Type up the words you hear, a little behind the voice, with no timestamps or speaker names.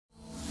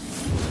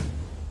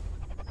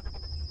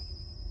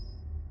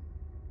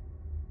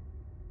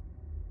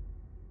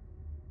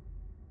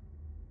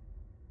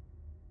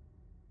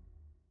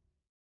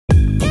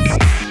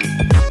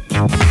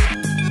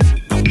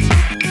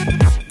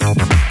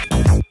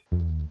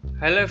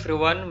Hello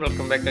everyone,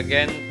 welcome back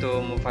again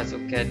to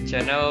BricsCAD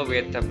channel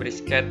with the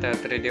BricsCAD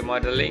 3D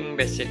modeling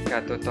basic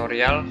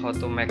tutorial how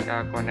to make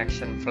a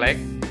connection flag.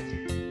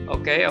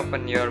 Okay,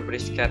 open your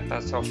BricsCAD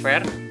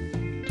software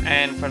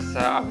and first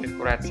I will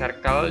create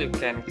circle. You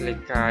can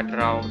click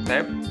draw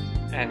tab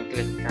and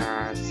click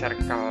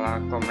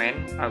circle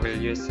command. I will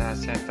use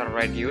center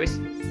radius.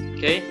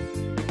 Okay,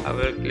 I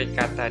will click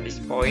at this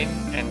point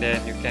and then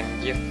you can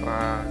give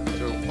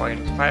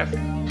 2.5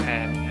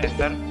 and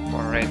enter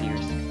for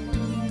radius.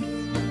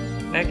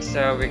 Next,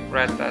 we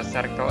create a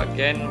circle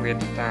again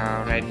with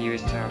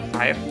radius 5.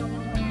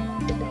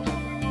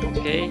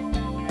 Okay,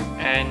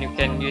 and you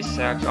can use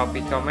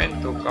copy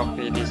command to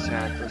copy this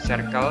to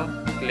circle.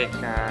 Click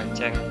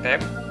change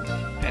tab,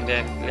 and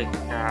then click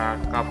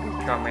copy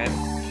command.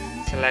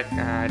 Select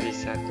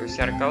this to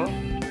circle.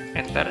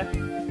 Enter.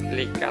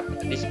 Click at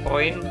this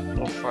point.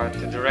 Move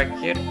to the right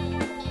here,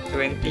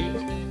 20,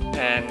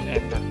 and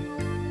enter.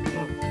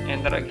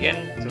 Enter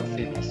again to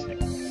finish.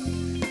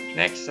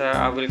 Next,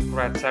 I will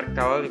create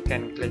circle. You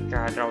can click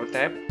draw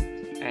tab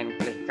and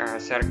click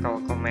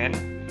circle command.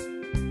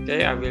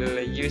 Okay, I will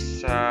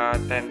use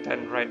 10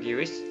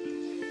 radius.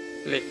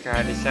 Click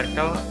the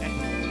circle,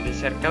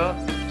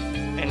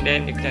 and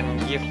then you can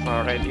give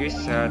radius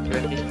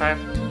 25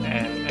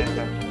 and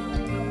enter.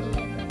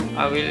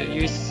 I will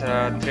use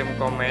trim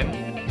command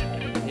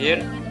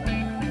here.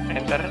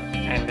 Enter,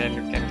 and then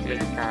you can click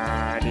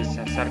this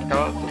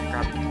circle to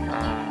cut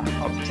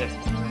object.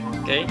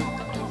 Okay.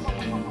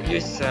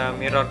 Use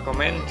mirror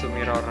command to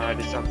mirror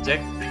this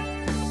object.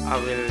 I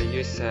will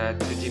use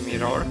 2D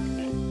mirror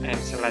and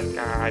select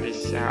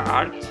this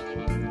arch.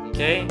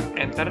 Okay,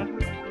 enter.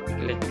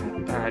 Click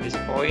this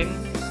point.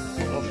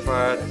 Move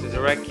to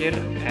the right here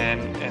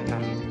and enter.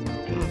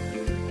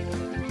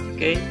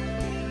 Okay,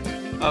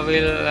 I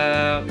will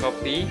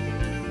copy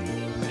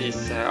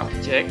this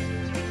object.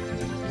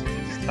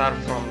 Start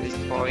from this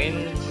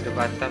point to the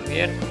bottom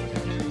here,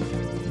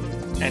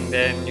 and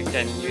then you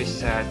can use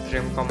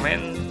trim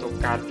command to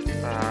cut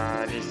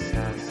this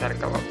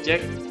circle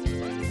object.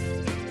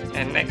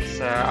 And next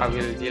I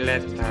will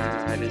delete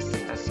this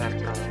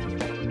circle.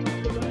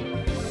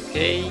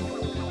 Okay,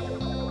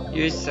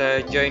 use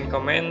join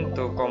command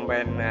to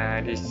combine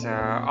this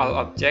all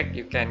object.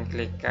 You can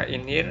click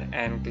in here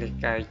and click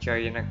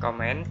join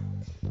command.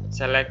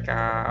 Select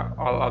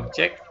all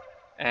object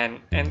and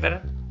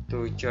enter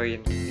to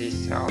join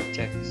these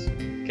objects.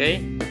 Okay,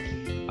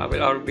 I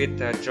will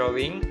orbit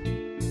drawing.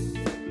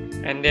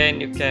 And then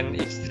you can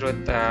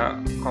extrude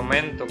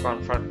command to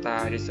convert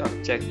this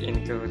object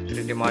into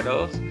 3D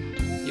models.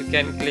 You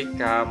can click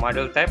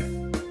model tab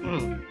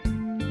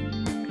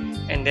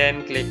and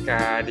then click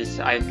this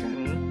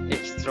icon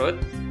extrude.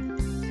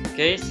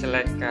 Okay,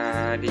 select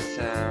this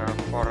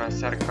 4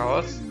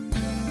 circles,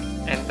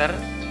 enter,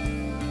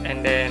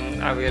 and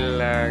then I will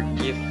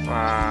give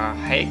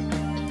height.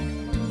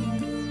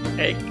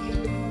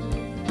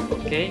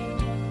 Okay,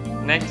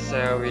 next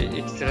we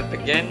extrude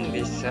again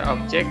this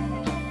object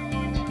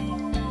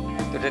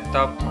to the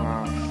top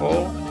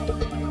 4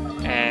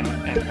 and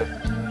enter.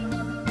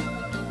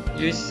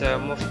 Use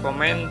move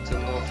command to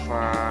move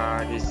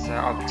this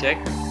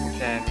object. You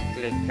can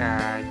click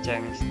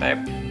change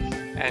tab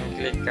and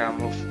click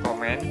move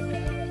command.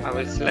 I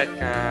will select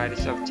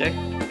this object,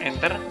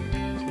 enter,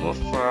 move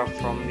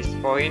from this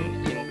point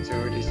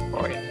into this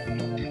point.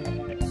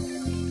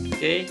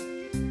 Okay,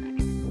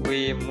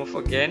 we move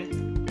again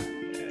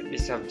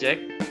this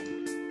object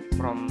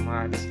from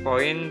this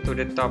point to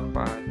the top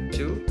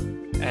 2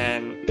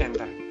 and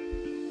enter.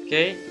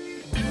 Okay,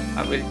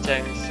 I will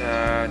change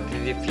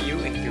 3D view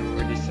into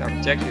this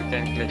object. You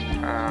can click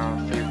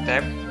view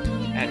tab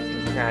and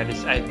click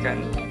this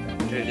icon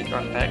 3D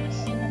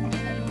context.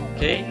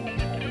 Okay,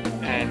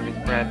 and we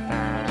create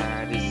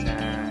this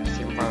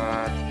simple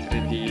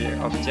 3D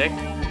object.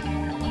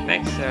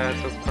 Next,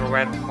 to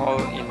create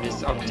hole in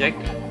this object,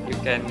 you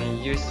can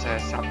use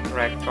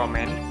subtract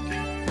command.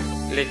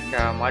 Click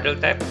model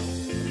tab.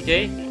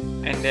 Okay,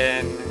 and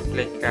then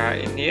click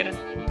in here.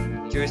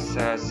 Choose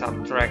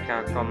subtract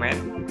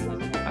command.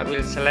 I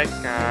will select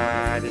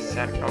this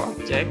circle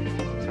object,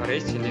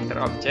 cylinder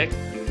object,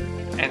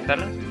 enter,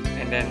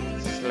 and then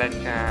select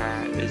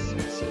this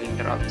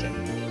cylinder object.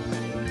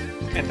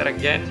 Enter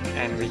again,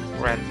 and we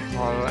create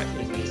hole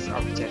in this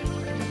object.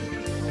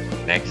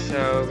 Next,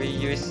 we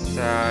use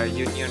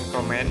union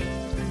command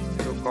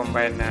to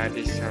combine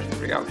these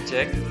 3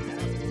 objects.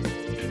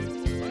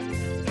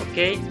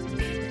 Okay,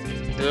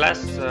 the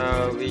last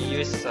we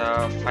use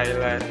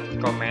file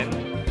command.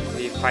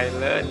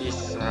 File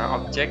this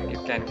object. You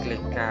can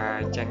click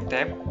change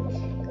tab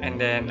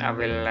and then I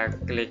will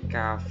click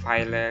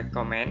file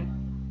command.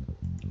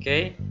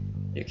 Okay,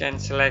 you can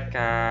select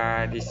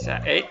this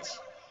edge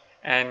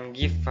and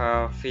give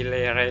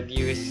fillet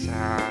radius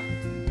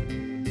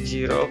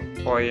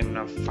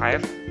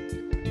 0.5,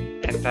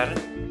 enter.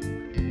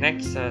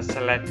 Next,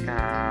 select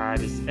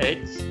this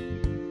edge.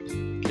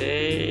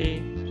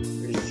 Okay,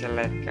 we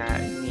select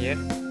in here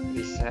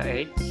this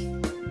edge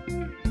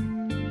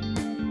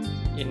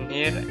in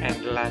here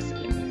and last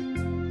in here.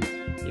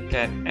 you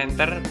can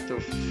enter to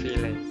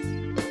fill it.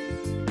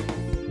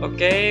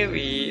 Okay,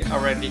 we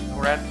already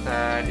create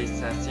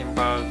this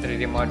simple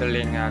 3D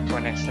modeling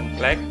connection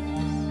flag.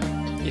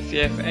 If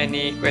you have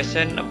any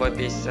question about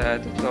this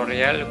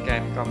tutorial, you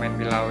can comment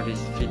below this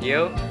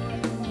video.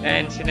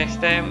 And see you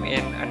next time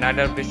in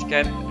another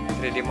BricsCAD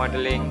 3D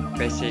modeling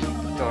basic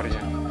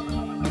tutorial.